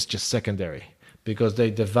question is just secondary, because they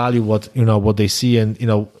value what they see, and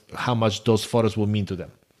how much those photos will mean to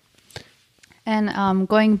them. And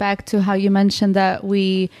going back to how you mentioned that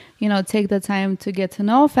we take the time to get to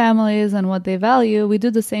know families and what they value, we do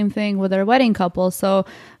the same thing with our wedding couple. So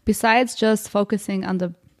besides just focusing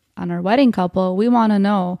on our wedding couple, we want to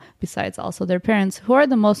know, besides also their parents, who are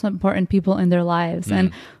the most important people in their lives,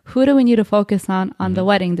 and who do we need to focus on the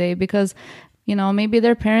wedding day, because maybe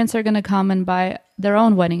their parents are going to come and buy their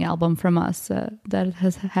own wedding album from us. That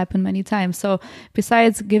has happened many times. So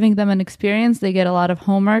besides giving them an experience, they get a lot of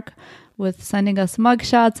homework with sending us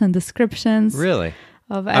mugshots and descriptions. Really?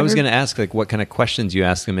 I was going to ask what kind of questions you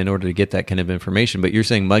ask them in order to get that kind of information, but you're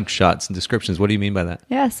saying mugshots and descriptions. What do you mean by that?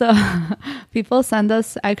 Yeah, so people send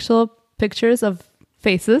us actual pictures of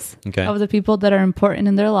faces of the people that are important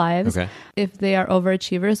in their lives. Okay. If they are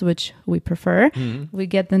overachievers, which we prefer, we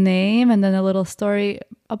get the name and then a little story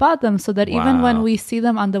about them, so that even when we see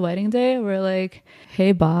them on the wedding day, we're like,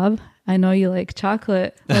 hey, Bob, I know you like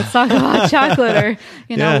chocolate. Let's talk about chocolate.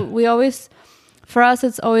 Or, we always, for us,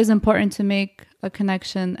 it's always important to make a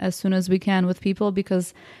connection as soon as we can with people,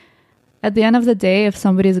 because at the end of the day, if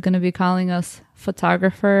somebody's going to be calling us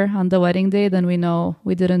photographer on the wedding day, then we know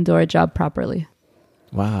we didn't do our job properly.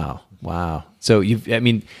 Wow. So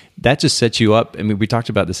that just sets you up. We talked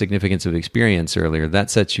about the significance of experience earlier. That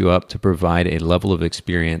sets you up to provide a level of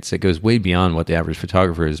experience that goes way beyond what the average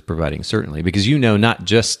photographer is providing, certainly, because not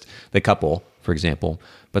just the couple, for example,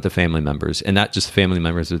 but the family members, and not just the family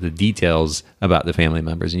members, but the details about the family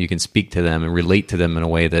members. And you can speak to them and relate to them in a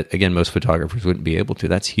way that, again, most photographers wouldn't be able to.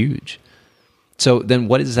 That's huge. So then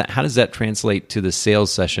what is that? How does that translate to the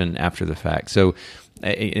sales session after the fact? So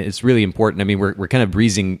it's really important. We're kind of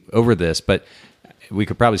breezing over this, but we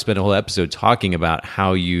could probably spend a whole episode talking about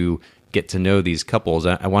how you get to know these couples.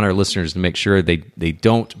 I want our listeners to make sure they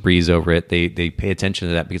don't breeze over it. They pay attention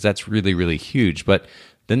to that, because that's really, really huge. But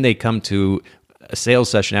then they come to a sales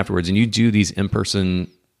session afterwards, and you do these in-person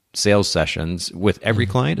sales sessions with every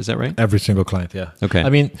client. Is that right? Every single client, yeah.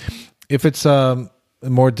 Okay. If it's a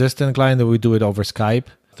more distant client, we do it over Skype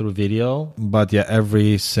through video. But yeah,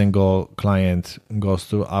 every single client goes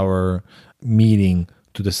through our meeting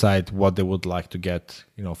to decide what they would like to get,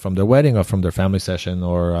 from their wedding or from their family session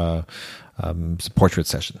or portrait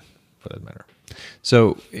session, for that matter.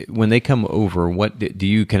 So when they come over, what do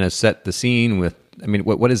you kind of set the scene with? I mean,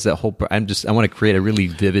 what is the whole? I want to create a really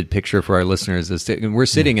vivid picture for our listeners. We're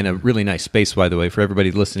sitting in a really nice space, by the way, for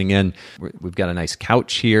everybody listening in. We've got a nice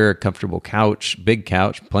couch here, a comfortable couch, big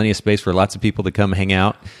couch, plenty of space for lots of people to come hang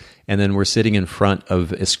out. And then we're sitting in front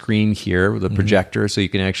of a screen here with a projector, so you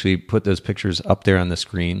can actually put those pictures up there on the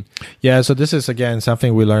screen. Yeah, so this is again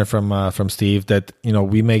something we learned from Steve, that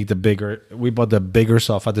we bought the bigger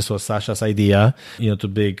sofa. This was Sasha's idea,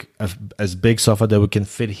 as big sofa that we can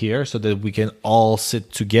fit here, so that we can all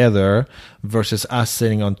sit together versus us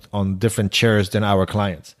sitting on different chairs than our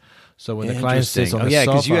clients. So when the client sits on the sofa,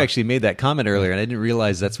 because you actually made that comment earlier, and I didn't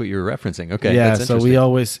realize that's what you were referencing. Okay, yeah. That's So we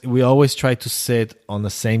always try to sit on the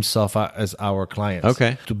same sofa as our clients.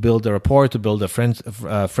 Okay, to build the rapport, to build the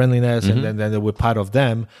friendliness, and then we're part of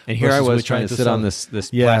them. And here I was trying to sit on this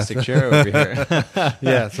plastic chair over here.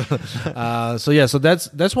 Yeah. So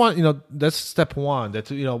that's one. That's step one. That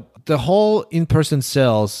the whole in-person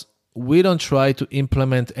sales. We don't try to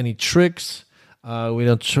implement any tricks. We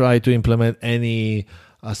don't try to implement any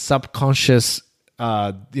subconscious,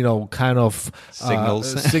 kind of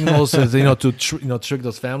signals, to trick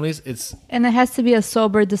those families. And it has to be a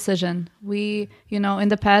sober decision. We, in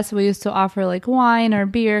the past we used to offer like wine or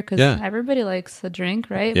beer because everybody likes a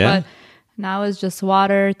drink, right? Yeah. But now it's just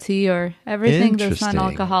water, tea, or everything that's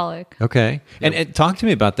non-alcoholic. Okay. And talk to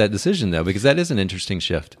me about that decision though, because that is an interesting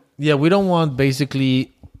shift. Yeah, we don't want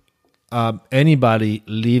basically anybody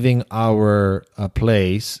leaving our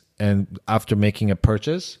place and after making a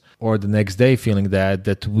purchase or the next day feeling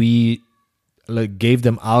that we gave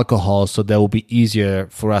them alcohol so that will be easier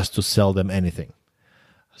for us to sell them anything.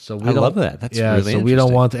 So I love that. That's really interesting. We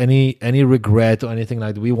don't want any regret or anything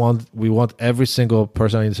like that. We want every single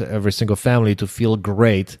person, every single family to feel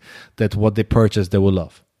great that what they purchased they will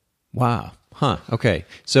love. Wow. Huh. Okay.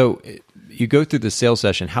 So you go through the sales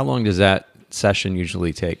session. How long does that session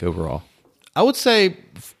usually take overall? I would say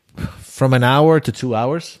from an hour to 2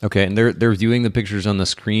 hours. Okay, and they're viewing the pictures on the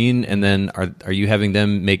screen, and then are you having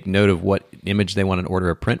them make note of what image they want to order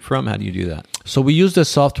a print from? How do you do that? So we use the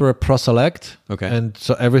software ProSelect. Okay. And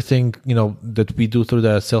so everything, that we do through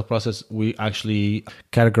the sales process, we actually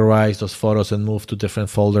categorize those photos and move to different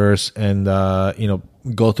folders and,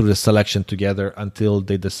 go through the selection together until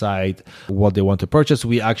they decide what they want to purchase.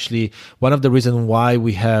 One of the reasons why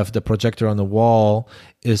we have the projector on the wall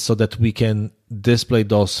is so that we can display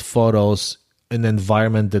those photos in an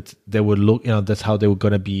environment that they would look, that's how they were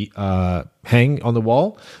going to be hang on the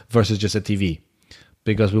wall versus just a TV.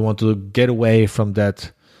 Because we want to get away from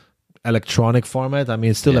that electronic format. I mean,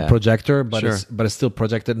 it's still a projector, but it's still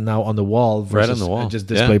projected now on the wall versus right on the wall. Just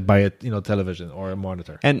displayed by a television or a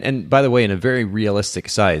monitor. And by the way, in a very realistic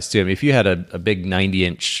size too. I mean, if you had a big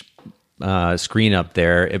 90-inch screen up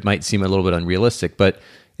there, it might seem a little bit unrealistic, but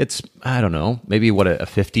it's, I don't know, maybe a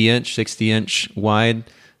 50-inch, 60-inch wide.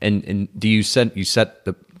 And do you set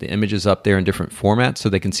the images up there in different formats so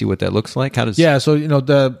they can see what that looks like? How does So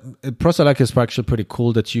the ProSelect is actually pretty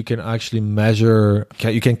cool that you can actually measure.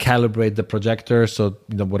 You can calibrate the projector, so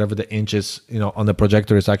whatever the inch is, on the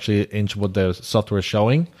projector is actually inch what the software is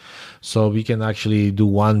showing. So we can actually do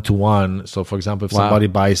 1-to-1. So for example, if somebody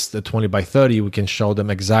buys the 20 by 30, we can show them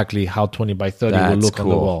exactly how 20 by 30 will look on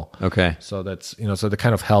the wall. Okay. So that's, so that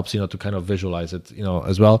kind of helps, to kind of visualize it,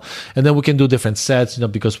 as well. And then we can do different sets,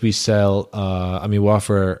 because we sell, we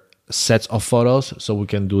offer sets of photos, so we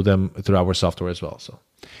can do them through our software as well. So.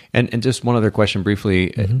 And just one other question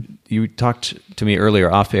briefly. You talked to me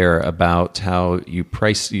earlier off air about how you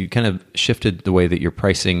kind of shifted the way that you're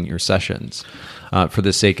pricing your sessions for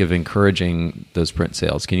the sake of encouraging those print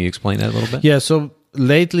sales. Can you explain that a little bit? Yeah, so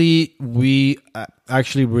lately we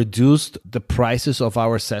actually reduced the prices of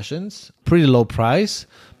our sessions, pretty low price,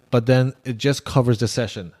 but then it just covers the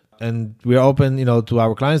session. And we're open, to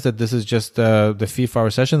our clients that this is just the fee for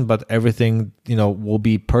our session, but everything, will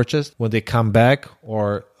be purchased when they come back.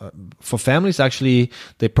 Or for families, actually,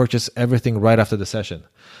 they purchase everything right after the session.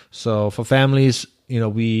 So for families,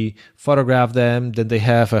 we photograph them, then they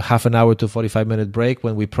have a half an hour to 45-minute break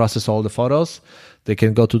when we process all the photos. They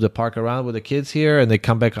can go to the park around with the kids here, and they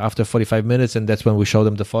come back after 45 minutes, and that's when we show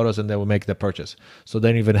them the photos, and they will make the purchase. So they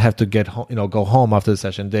don't even have to get home, go home after the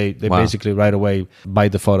session. They basically right away buy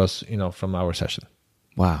the photos, from our session.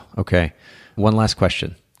 Wow. Okay. One last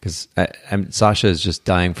question. Because Sasha is just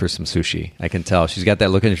dying for some sushi. I can tell. She's got that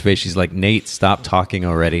look on her face. She's like, Nate, stop talking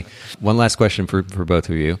already. One last question for both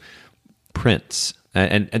of you. Prints.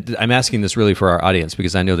 And I'm asking this really for our audience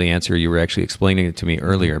because I know the answer. You were actually explaining it to me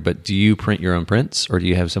earlier. But do you print your own prints or do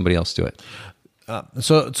you have somebody else do it?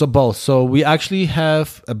 So both. So we actually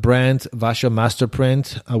have a brand, Wasio Master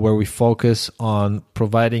Print, where we focus on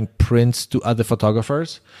providing prints to other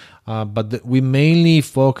photographers. But we mainly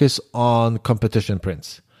focus on competition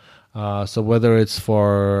prints. So whether it's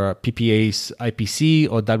for PPA's IPC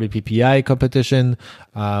or WPPI competition,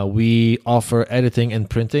 we offer editing and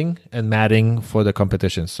printing and matting for the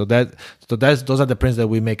competitions. So those are the prints that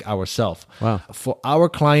we make ourselves. Wow. For our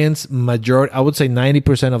clients, I would say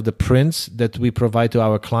 90% of the prints that we provide to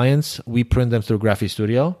our clients, we print them through Graphic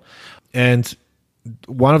Studio. And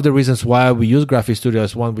one of the reasons why we use Graphic Studio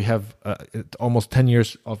is one, we have almost 10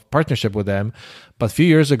 years of partnership with them. But a few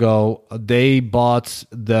years ago, they bought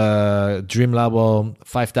the Dream Level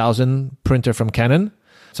 5000 printer from Canon.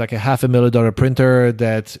 It's like a $500,000 printer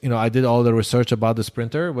that, I did all the research about this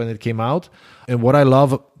printer when it came out. And what I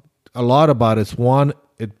love a lot about it is one,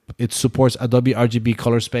 it supports Adobe RGB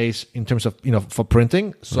color space in terms of, for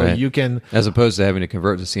printing. So right. You can... As opposed to having to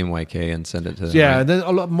convert to CMYK and send it to them. Yeah, right? and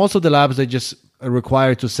then most of the labs, they just are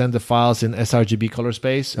required to send the files in sRGB color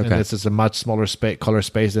space. Okay. And this is a much smaller color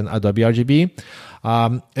space than Adobe RGB.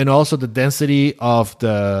 And also the density of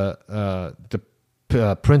the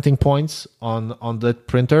printing points on the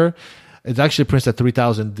printer, it actually prints at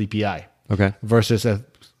 3000 DPI. Okay. Versus a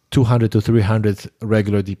 200 to 300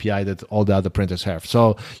 regular DPI that all the other printers have.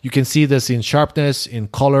 So you can see this in sharpness, in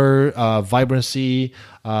color, vibrancy,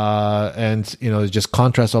 and just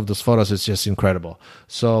contrast of those photos is just incredible.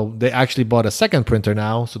 So they actually bought a second printer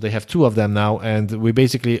now, so they have two of them now, and we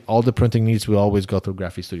basically all the printing needs will always go through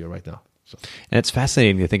Graphic Studio right now. So. And it's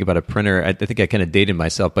fascinating to think about a printer. I think I kind of dated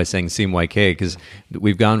myself by saying CMYK because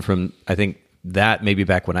we've gone from, I think, that maybe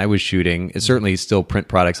back when I was shooting, it's certainly still print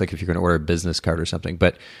products, like if you're going to order a business card or something,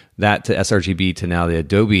 but that to sRGB to now the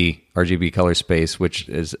Adobe RGB color space, which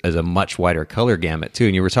is a much wider color gamut too.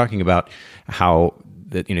 And you were talking about how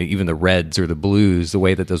that, even the reds or the blues, the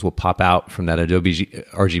way that those will pop out from that Adobe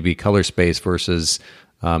RGB color space versus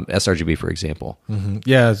sRGB, for example. Mm-hmm.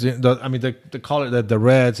 Yeah, the color, the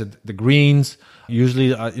reds, the greens. Usually,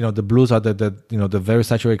 the blues are the very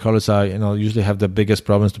saturated colors are usually have the biggest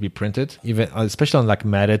problems to be printed, even especially on like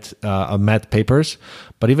matte papers.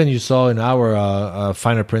 But even you saw in our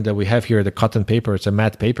finer print that we have here, the cotton paper, it's a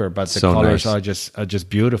matte paper, but the colors nice. are just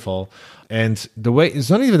beautiful. And the way it's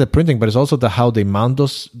not even the printing, but it's also how they mount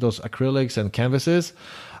those acrylics and canvases.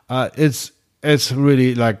 It's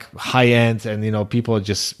really like high end, and people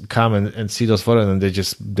just come and see those photos, and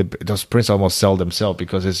those prints almost sell themselves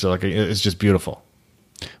because it's just beautiful.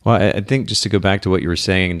 Well, I think just to go back to what you were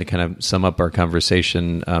saying and to kind of sum up our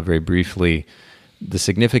conversation very briefly, the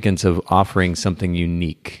significance of offering something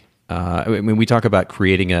unique. We talk about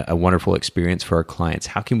creating a wonderful experience for our clients.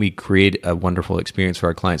 How can we create a wonderful experience for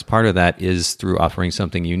our clients? Part of that is through offering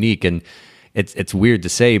something unique. And it's weird to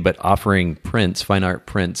say, but offering prints, fine art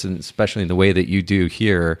prints, and especially in the way that you do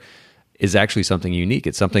here, is actually something unique.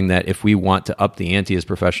 It's something that if we want to up the ante as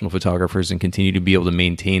professional photographers and continue to be able to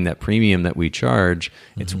maintain that premium that we charge,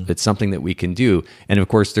 it's something that we can do. And of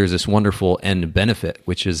course, there's this wonderful end benefit,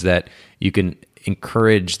 which is that you can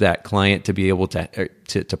encourage that client to be able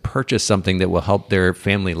to purchase something that will help their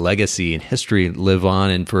family legacy and history live on,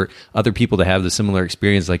 and for other people to have the similar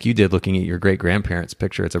experience like you did looking at your great-grandparents'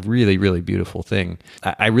 picture. It's a really, really beautiful thing.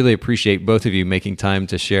 I really appreciate both of you making time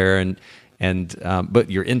to share but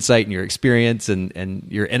your insight and your experience and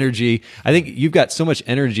your energy. I think you've got so much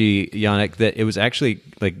energy, Yaneck, that it was actually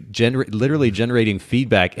like literally generating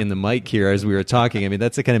feedback in the mic here as we were talking. I mean,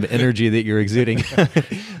 that's the kind of energy that you're exuding.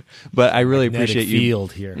 But I really appreciate you.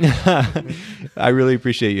 Field here. I really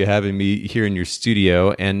appreciate you having me here in your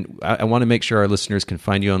studio, and I want to make sure our listeners can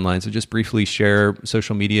find you online. So just briefly share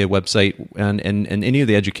social media, website, and any of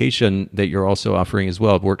the education that you're also offering as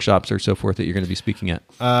well, workshops or so forth that you're going to be speaking at.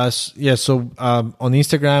 So on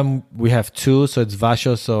Instagram we have two. So it's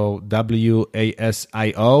Wasio, so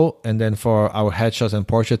WASIO, and then for our headshots and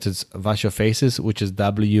portraits, it's Wasio Faces, which is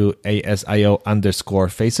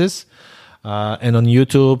WASIO_faces. And on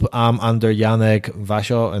YouTube, I'm under Yaneck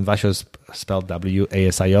Wasio, and Wasio is spelled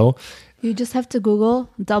WASIO. You just have to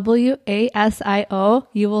Google WASIO.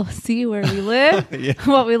 You will see where we live,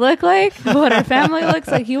 what we look like, what our family looks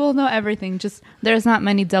like. You will know everything. Just there's not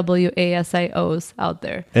many WASIOs out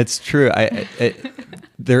there. It's true.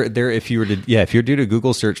 If you were to do a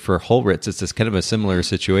Google search for Holritz, it's just kind of a similar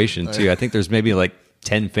situation too. I think there's maybe like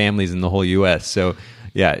 10 families in the whole U.S. So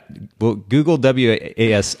Yeah, well, Google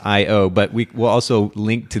WASIO, but we'll also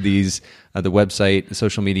link to these, the website, the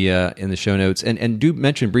social media in the show notes. And do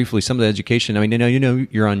mention briefly some of the education. I mean, you know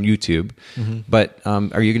you're on YouTube, but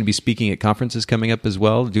are you going to be speaking at conferences coming up as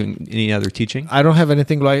well, doing any other teaching? I don't have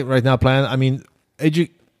anything right now planned. I mean,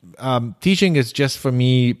 teaching is just for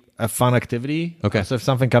me a fun activity. Okay. So if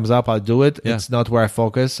something comes up, I'll do it. Yeah. It's not where I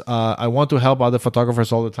focus. I want to help other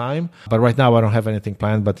photographers all the time, but right now I don't have anything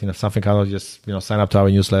planned. But if something comes, I'll just sign up to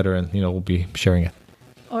our newsletter, and we'll be sharing it.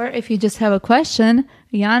 Or if you just have a question,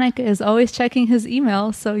 Yaneck is always checking his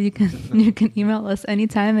email, so you can email us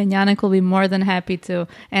anytime, and Yaneck will be more than happy to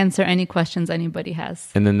answer any questions anybody has.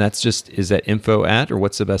 And then is that info at, or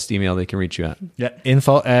what's the best email they can reach you at? Yeah,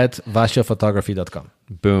 info@wasiopphotography.com.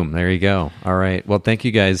 Boom, there you go. All right. Well, thank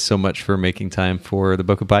you guys so much for making time for the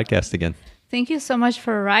Boca Podcast again. Thank you so much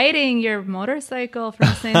for riding your motorcycle from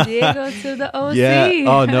San Diego to the OC. Yeah.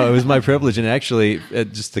 Oh, no, it was my privilege. And actually,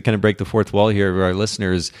 just to kind of break the fourth wall here of our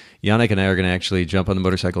listeners, Yaneck and I are going to actually jump on the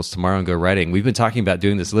motorcycles tomorrow and go riding. We've been talking about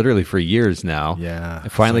doing this literally for years now. Yeah. I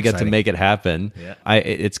finally so got to make it happen. Yeah.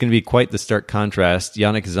 It's going to be quite the stark contrast.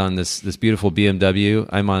 Yaneck is on this beautiful BMW.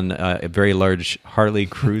 I'm on a very large Harley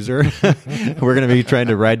Cruiser. We're going to be trying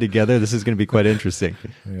to ride together. This is going to be quite interesting.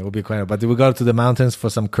 It will be quite. But we go to the mountains for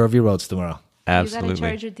some curvy roads tomorrow. Absolutely. You got to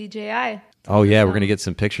charge your DJI. Oh, yeah. We're going to get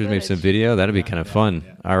some pictures, maybe some video. That'd be kind of fun.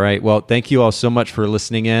 Yeah. All right. Well, thank you all so much for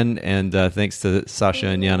listening in. And thanks to Sasha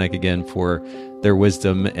and Yaneck again for their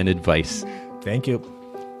wisdom and advice. Thank you.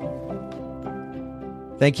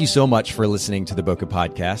 Thank you so much for listening to the Boca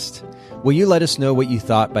Podcast. Will you let us know what you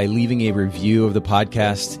thought by leaving a review of the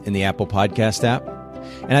podcast in the Apple Podcast app?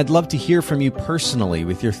 And I'd love to hear from you personally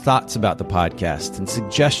with your thoughts about the podcast and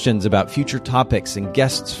suggestions about future topics and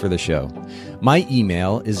guests for the show. My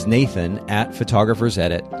email is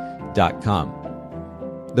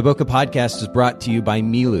nathan@photographersedit.com. The Boca Podcast is brought to you by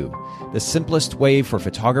Milu, the simplest way for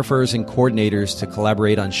photographers and coordinators to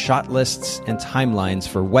collaborate on shot lists and timelines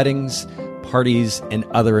for weddings, parties, and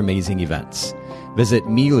other amazing events. Visit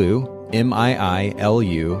Milu,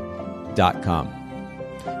 MIILU.com.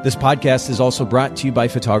 This podcast is also brought to you by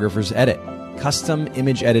Photographer's Edit, custom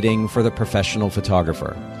image editing for the professional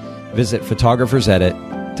photographer. Visit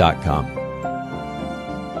photographersedit.com.